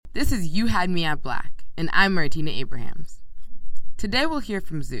This is You Had Me at Black, and I'm Martina Abrahams. Today we'll hear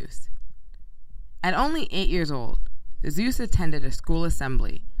from Zeus. At only 8 years old, Zeus attended a school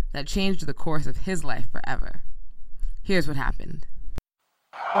assembly that changed the course of his life forever. Here's what happened.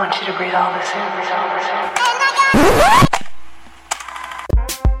 I want you to breathe all this in, breathe all this in.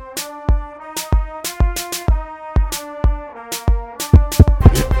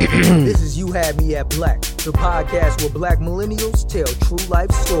 This is You Had Me at Black, the podcast where black millennials tell true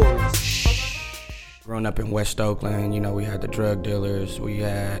life stories. Growing up in West Oakland, we had the drug dealers, we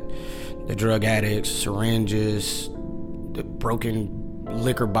had the drug addicts, syringes, the broken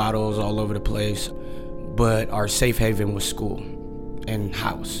liquor bottles all over the place. But our safe haven was school and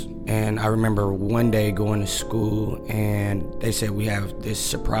house. And I remember one day going to school and they said we have this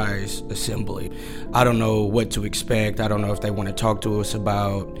surprise assembly. I don't know what to expect. I don't know if they want to talk to us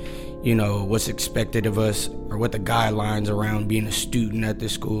about, what's expected of us or what the guidelines around being a student at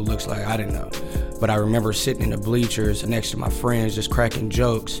this school looks like. I didn't know. But I remember sitting in the bleachers next to my friends just cracking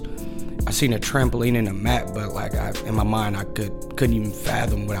jokes. I seen a trampoline and a mat, but in my mind I couldn't even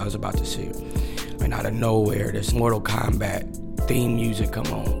fathom what I was about to see. And out of nowhere, this Mortal Kombat theme music come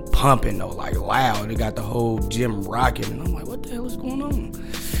on, pumping though, loud. It got the whole gym rocking, and I'm like, what the hell is going on?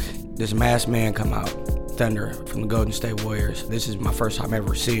 This masked man come out, Thunder from the Golden State Warriors. This is my first time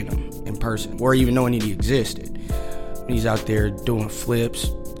ever seeing him in person, or even knowing he existed. He's out there doing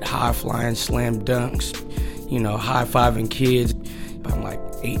flips, high flying slam dunks, high-fiving kids. I'm like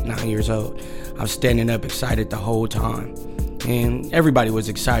 8, 9 years old. I'm standing up excited the whole time. And everybody was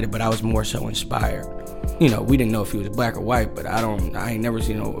excited, but I was more so inspired. We didn't know if he was black or white, but I ain't never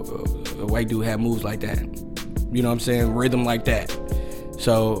seen a white dude have moves like that. You know what I'm saying? Rhythm like that.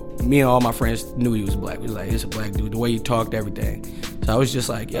 So me and all my friends knew he was black. We was like, it's a black dude. The way he talked, everything. So I was just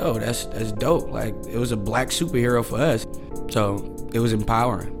like, yo, that's dope. It was a black superhero for us. So it was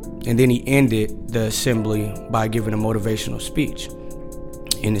empowering. And then he ended the assembly by giving a motivational speech.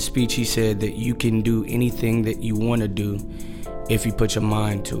 In the speech, he said that you can do anything that you want to do if you put your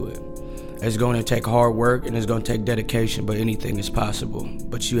mind to it. It's going to take hard work and it's going to take dedication, but anything is possible.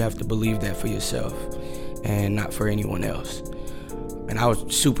 But you have to believe that for yourself and not for anyone else. And I was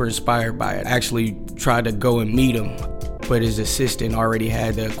super inspired by it. I actually tried to go and meet him, but his assistant already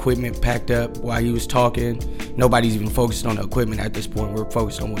had the equipment packed up while he was talking. Nobody's even focused on the equipment at this point. We're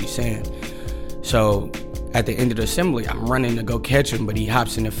focused on what he's saying. So at the end of the assembly, I'm running to go catch him, but he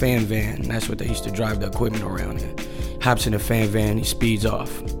hops in the fan van, and that's what they used to drive the equipment around in. Hops in the fan van, he speeds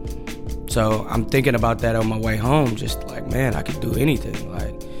off. So I'm thinking about that on my way home, just man, I can do anything.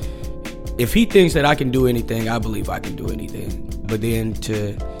 If he thinks that I can do anything, I believe I can do anything. But then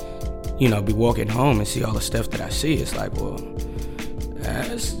to, be walking home and see all the stuff that I see, it's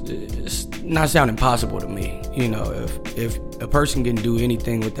it's not sounding possible to me. If a person can do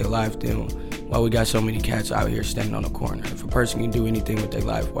anything with their life, then why we got so many cats out here standing on the corner? If a person can do anything with their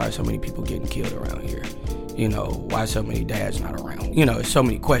life, why are so many people getting killed around here? Why so many dads not around? It's so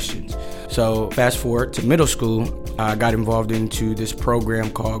many questions. So fast forward to middle school, I got involved into this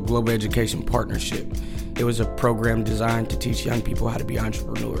program called Global Education Partnership. It was a program designed to teach young people how to be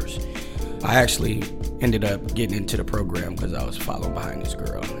entrepreneurs. I actually ended up getting into the program because I was following behind this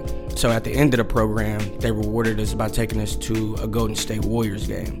girl. So at the end of the program, they rewarded us by taking us to a Golden State Warriors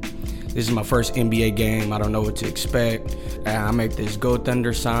game. This is my first NBA game. I don't know what to expect. I make this Go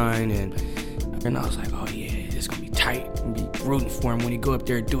Thunder sign, and I was like, oh yeah, it's gonna be tight. I'm gonna be rooting for him when he go up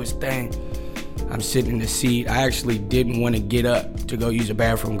there and do his thing. I'm sitting in the seat. I actually didn't want to get up to go use the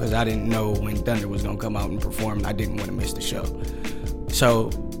bathroom because I didn't know when Thunder was gonna come out and perform, and I didn't want to miss the show. So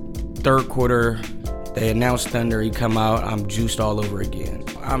third quarter, they announced Thunder. He come out. I'm juiced all over again.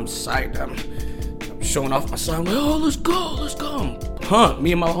 I'm psyched. I'm showing off my son. I'm like, oh, let's go. I'm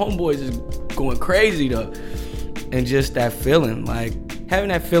me and my homeboys is going crazy though. And just that feeling, having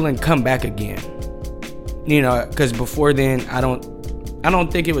that feeling come back again. Because before then, I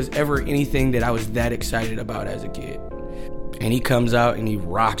don't think it was ever anything that I was that excited about as a kid. And he comes out and he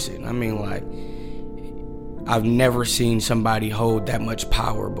rocks it. I mean, I've never seen somebody hold that much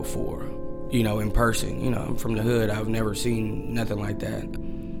power before, in person. I'm from the hood. I've never seen nothing like that.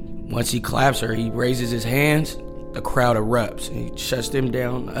 Once he claps her, he raises his hands, the crowd erupts. He shuts them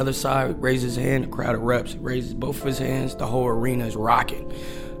down. The other side, raises his hand, the crowd erupts. He raises both of his hands, the whole arena is rocking.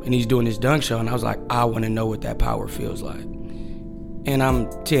 And he's doing his dunk show, and I was like, I want to know what that power feels like. And I'm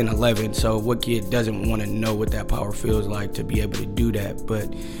 10, 11, so what kid doesn't want to know what that power feels like to be able to do that?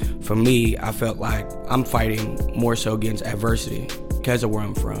 But for me, I felt like I'm fighting more so against adversity because of where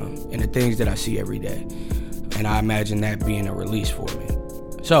I'm from and the things that I see every day. And I imagine that being a release for me.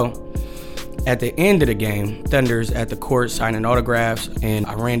 So At the end of the game, Thunder's at the court signing autographs, and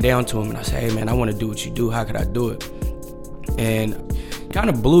I ran down to him and I said, hey man, I want to do what you do. How could I do it? And kind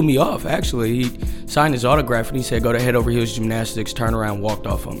of blew me off, actually. He signed his autograph and he said, go to Head Over Heels Gymnastics, turn around, walked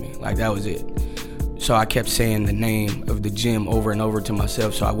off on me. Like, that was it. So I kept saying the name of the gym over and over to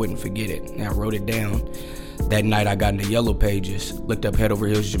myself so I wouldn't forget it. And I wrote it down. That night I got in the Yellow Pages, looked up Head Over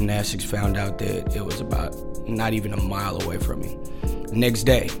Heels Gymnastics, found out that it was about not even a mile away from me. The next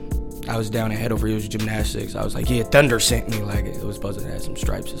day, I was down at Head Over Heels Gymnastics. I was like, yeah, Thunder sent me. Like, it was supposed to have some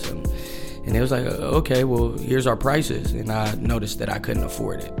stripes or something. And it was like, okay, well, here's our prices. And I noticed that I couldn't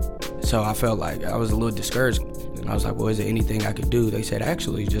afford it. So I felt like I was a little discouraged. And I was like, well, is there anything I could do? They said,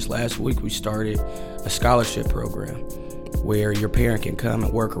 actually, just last week we started a scholarship program where your parent can come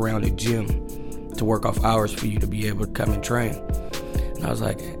and work around the gym to work off hours for you to be able to come and train. And I was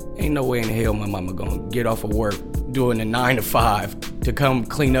like, ain't no way in hell my mama gonna get off of work doing a 9 to 5 to come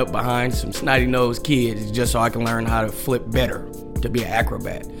clean up behind some snotty-nosed kids just so I can learn how to flip better, to be an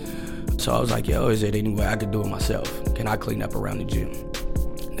acrobat. So I was like, yo, is there any way I could do it myself? Can I clean up around the gym?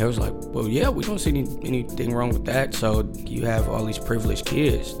 And they was like, well, yeah, we don't see anything wrong with that. So you have all these privileged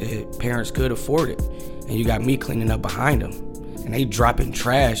kids that parents could afford it, and you got me cleaning up behind them. And they dropping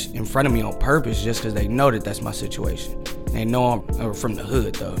trash in front of me on purpose just because they know that that's my situation. They know I'm from the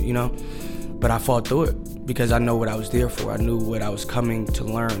hood, though, you know? But I fought through it because I know what I was there for. I knew what I was coming to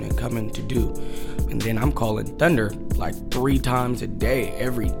learn and coming to do. And then I'm calling Thunder like 3 times a day,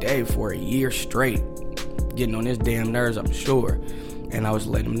 every day for a year straight, getting on his damn nerves, I'm sure. And I was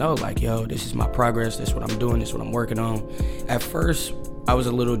letting him know, like, yo, this is my progress. This is what I'm doing. This is what I'm working on. At first, I was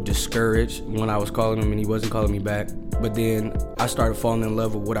a little discouraged when I was calling him and he wasn't calling me back. But then I started falling in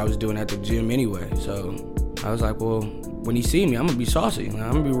love with what I was doing at the gym anyway. So I was like, well, when he see me, I'm going to be saucy. I'm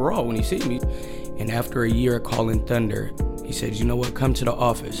going to be raw when he see me. And after a year of calling Thunder, he said, you know what, come to the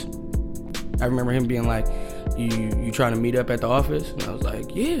office. I remember him being like, you trying to meet up at the office? And I was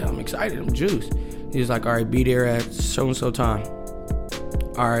like, yeah, I'm excited. I'm juiced. He was like, all right, be there at so-and-so time.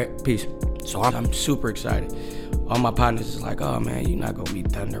 All right, peace. So I'm super excited. All my partners is like, oh, man, you're not going to be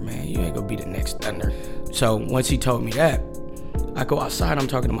Thunder, man. You ain't going to be the next Thunder. So once he told me that, I go outside. I'm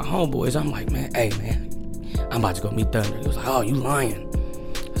talking to my homeboys. I'm like, man, hey, man, I'm about to go meet Thunder. He was like, oh, you lying.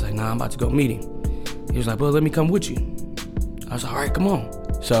 I was like, nah, I'm about to go meet him. He was like, well, let me come with you. I was like, all right, come on.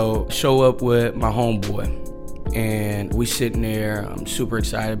 So show up with my homeboy, and we sitting there. I'm super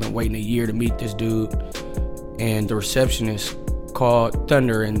excited. Been waiting a year to meet this dude. And the receptionist called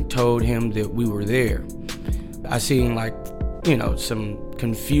Thunder and told him that we were there. I seen, like, you know, some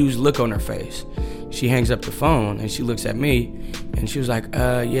confused look on her face. She hangs up the phone and she looks at me and she was like,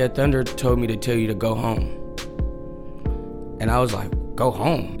 yeah, Thunder told me to tell you to go home. And I was like, go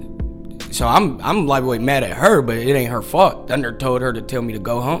home? So I'm lightweight mad at her, but it ain't her fault. Thunder told her to tell me to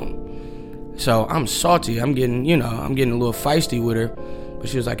go home. So I'm salty. I'm getting a little feisty with her. But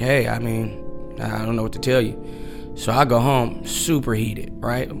she was like, hey, I don't know what to tell you. So I go home super heated,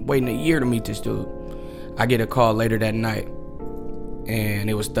 right? I'm waiting a year to meet this dude. I get a call later that night, and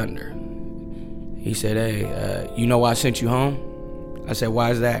it was Thunder. He said, hey, you know why I sent you home? I said,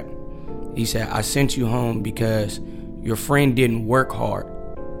 why is that? He said, I sent you home because your friend didn't work hard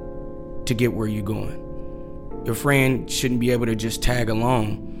to get where you're going. Your friend shouldn't be able to just tag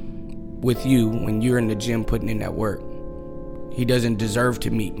along with you when you're in the gym putting in that work. He doesn't deserve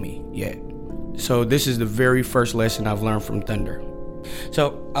to meet me yet. So this is the very first lesson I've learned from Thunder.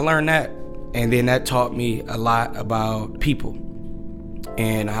 So I learned that, and then that taught me a lot about people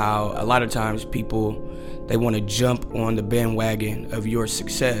and how a lot of times people, they want to jump on the bandwagon of your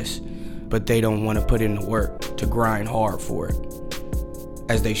success, but they don't want to put in the work to grind hard for it,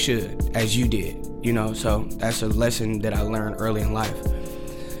 as they should, as you did, you know? So that's a lesson that I learned early in life.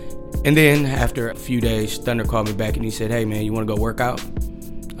 And then after a few days, Thunder called me back and he said, hey man, you want to go work out?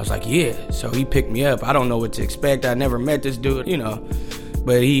 I was like, yeah. So he picked me up. I don't know what to expect. I never met this dude, you know,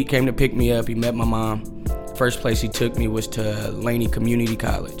 but he came to pick me up. He met my mom. First place he took me was to Laney Community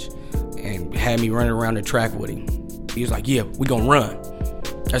College and had me running around the track with him. He was like, yeah, we gonna run.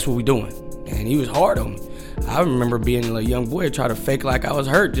 That's what we doing. And he was hard on me. I remember being a young boy trying to fake like I was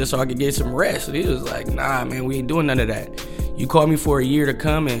hurt just so I could get some rest. And he was like, nah, man, we ain't doing none of that. You called me for a year to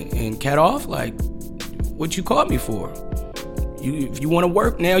come and cat off? Like, what you called me for? If you want to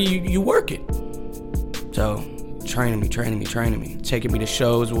work now, you work it. So training me, taking me to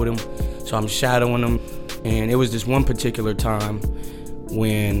shows with him. So I'm shadowing him. And it was this one particular time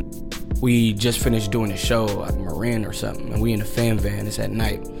when we just finished doing a show at Marin or something, and we in a fan van. It's at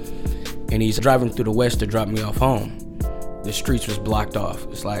night. And he's driving through the West to drop me off home. The streets was blocked off.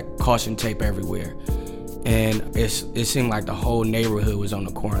 It's like caution tape everywhere. And it seemed like the whole neighborhood was on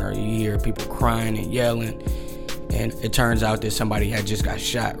the corner. You hear people crying and yelling, and it turns out that somebody had just got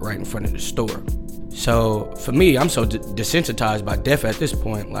shot right in front of the store. So for me, I'm so desensitized by death at this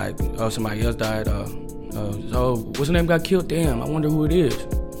point. Like, oh, somebody else died. Oh, what's his name got killed? Damn, I wonder who it is.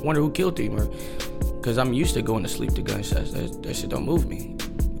 I wonder who killed him. Because I'm used to going to sleep to gunshots. That shit don't move me.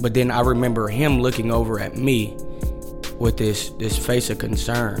 But then I remember him looking over at me with this face of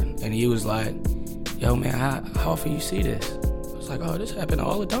concern, and he was like, yo, man, how often you see this? I was like, oh, this happen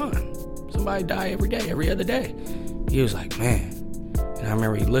all the time. Somebody die every day, every other day. He was like, man. And I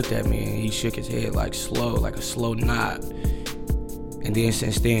remember he looked at me and he shook his head like a slow nod. And then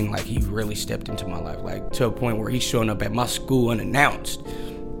since then, like, he really stepped into my life, like to a point where he's showing up at my school unannounced,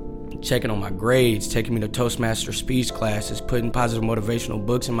 checking on my grades, taking me to Toastmaster speech classes, putting positive motivational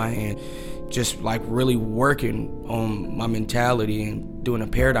books in my hand, just like really working on my mentality and doing a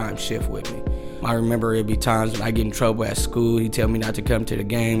paradigm shift with me. I remember it'd be times when I get in trouble at school, he'd tell me not to come to the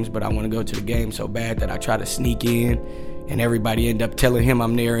games, but I want to go to the game so bad that I try to sneak in, and everybody end up telling him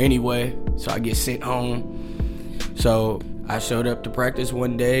I'm there anyway, so I get sent home. So I showed up to practice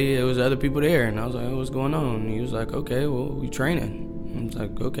one day, there was other people there, and I was like, oh, what's going on? And he was like, okay, well, we training. I was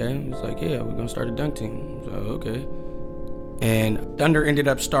like, okay. He was like, yeah, we're going to start a dunk team. I was like, okay. And Thunder ended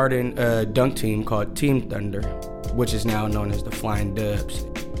up starting a dunk team called Team Thunder, which is now known as the Flying Dubs.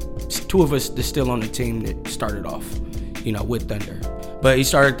 Two of us that's still on the team that started off, with Thunder. But he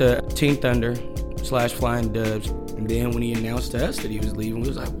started the Team Thunder / Flying Dubs. And then when he announced to us that he was leaving, we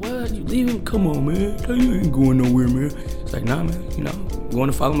was like, what? You leaving? Come on, man. You ain't going nowhere, man. It's like, nah, man. I'm going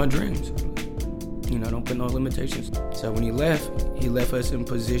to follow my dreams. Don't put no limitations. So when he left us in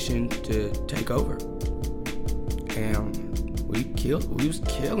position to take over. And we was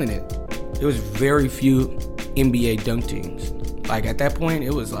killing it. There was very few NBA dunk teams. Like, at that point,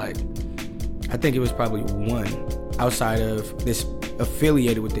 it was like, I think it was probably one outside of this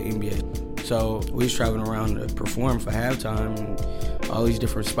affiliated with the NBA. So we was traveling around to perform for halftime and all these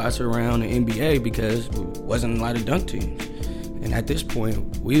different spots around the NBA because there wasn't a lot of dunk teams. And at this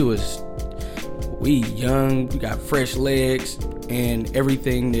point, we young, we got fresh legs, and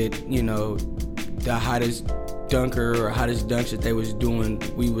everything that, the hottest dunker or hottest dunks that they was doing,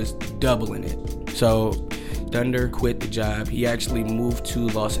 we was doubling it. So Thunder quit the job. He actually moved to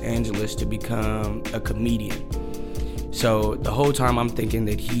Los Angeles to become a comedian. So the whole time I'm thinking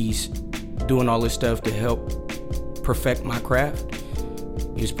that he's doing all this stuff to help perfect my craft.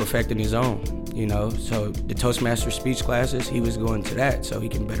 He was perfecting his own, So the Toastmaster speech classes, he was going to that so he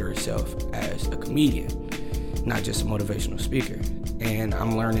can better himself as a comedian, not just a motivational speaker. And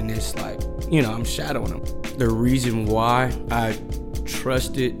I'm learning this, like, I'm shadowing him. The reason why I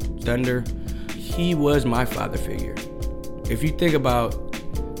trusted Thunder, he was my father figure. If you think about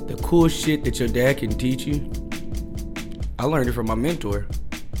the cool shit that your dad can teach you, I learned it from my mentor.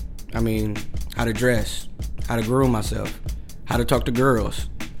 I mean, how to dress, how to groom myself, how to talk to girls,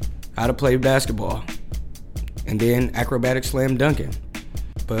 how to play basketball, and then acrobatic slam dunking.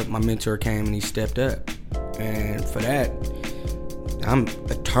 But my mentor came and he stepped up. And for that, I'm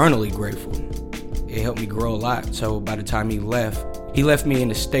eternally grateful. It helped me grow a lot. So by the time he left me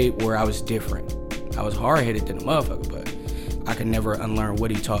in a state where I was different. I was hard-headed than a motherfucker, but I could never unlearn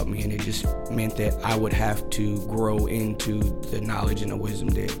what he taught me, and it just meant that I would have to grow into the knowledge and the wisdom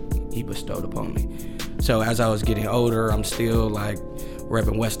that he bestowed upon me. So as I was getting older, I'm still like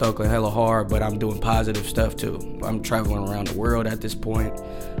repping West Oakland hella hard, but I'm doing positive stuff too. I'm traveling around the world at this point.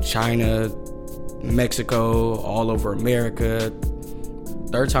 China, Mexico, all over America.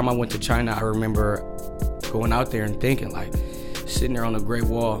 Third time I went to China, I remember going out there and thinking, like, sitting there on the Great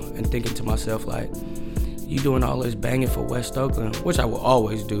Wall and thinking to myself, like, you doing all this banging for West Oakland, which I will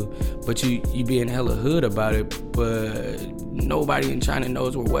always do, but you being hella hood about it, but nobody in China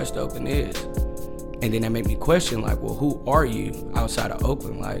knows where West Oakland is. And then that made me question, like, well, who are you outside of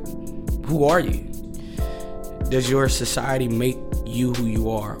Oakland? Like, who are you? Does your society make you who you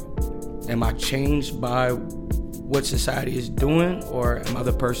are? Am I changed by what society is doing, or am I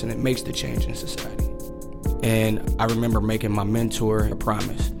the person that makes the change in society? And I remember making my mentor a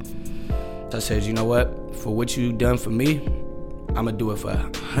promise. I said, you know what? For what you done for me, I'm gonna do it for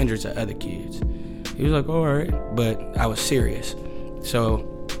hundreds of other kids. He was like, all right, but I was serious.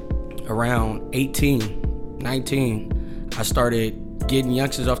 So around 18, 19, I started getting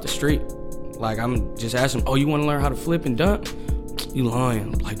youngsters off the street. Like, I'm just asking, oh, you wanna learn how to flip and dunk? You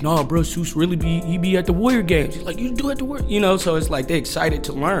lying. Like, nah, bro, Seuss really he be at the Warrior games. He's like, you do at the Warrior, so it's like they excited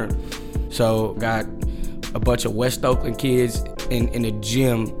to learn. So got a bunch of West Oakland kids in the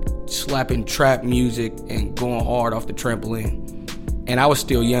gym slapping trap music and going hard off the trampoline. And I was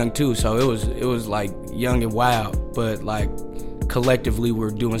still young too, so it was like young and wild, but like collectively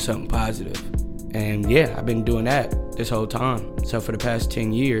we're doing something positive. And yeah, I've been doing that this whole time. So for the past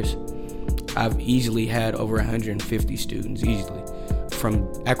 10 years, I've easily had over 150 students, easily.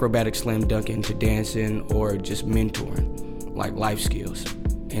 From acrobatic slam dunking to dancing or just mentoring, like life skills.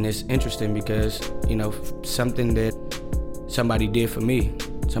 And it's interesting because, you know, something that somebody did for me,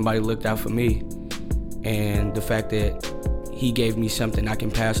 somebody looked out for me, and the fact that he gave me something I can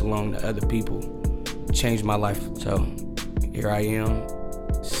pass along to other people changed my life. So here I am,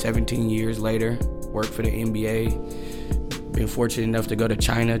 17 years later, work for the NBA, been fortunate enough to go to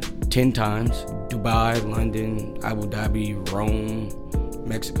China 10 times, Dubai, London, Abu Dhabi, Rome,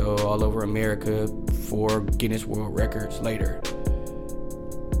 Mexico, all over America, 4 Guinness World Records later.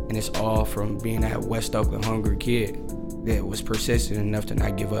 And it's all from being that West Oakland hungry kid that was persistent enough to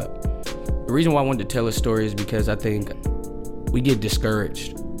not give up. The reason why I wanted to tell this story is because I think we get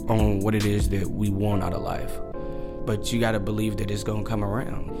discouraged on what it is that we want out of life. But you gotta believe that it's gonna come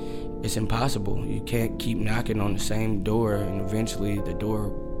around. It's impossible. You can't keep knocking on the same door and eventually the door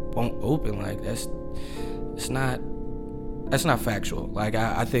won't open. Like that's not factual. Like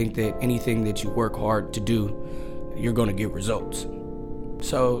I think that anything that you work hard to do, you're gonna get results.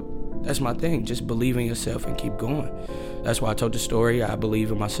 So that's my thing, just believe in yourself and keep going. That's why I told the story. I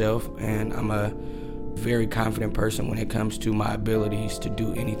believe in myself, and I'm a very confident person when it comes to my abilities to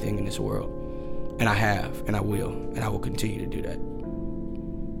do anything in this world. And I have, and I will continue to do that.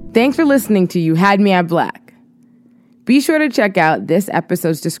 Thanks for listening to You Had Me at Black. Be sure to check out this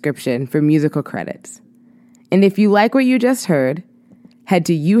episode's description for musical credits. And if you like what you just heard, head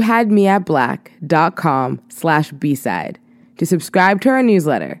to youhadmeatblack.com/B-side to subscribe to our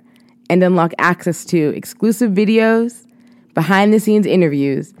newsletter and unlock access to exclusive videos, behind-the-scenes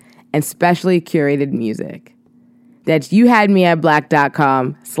interviews, and specially curated music. That's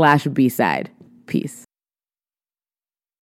youhadmeatblack.com/B-side. Peace.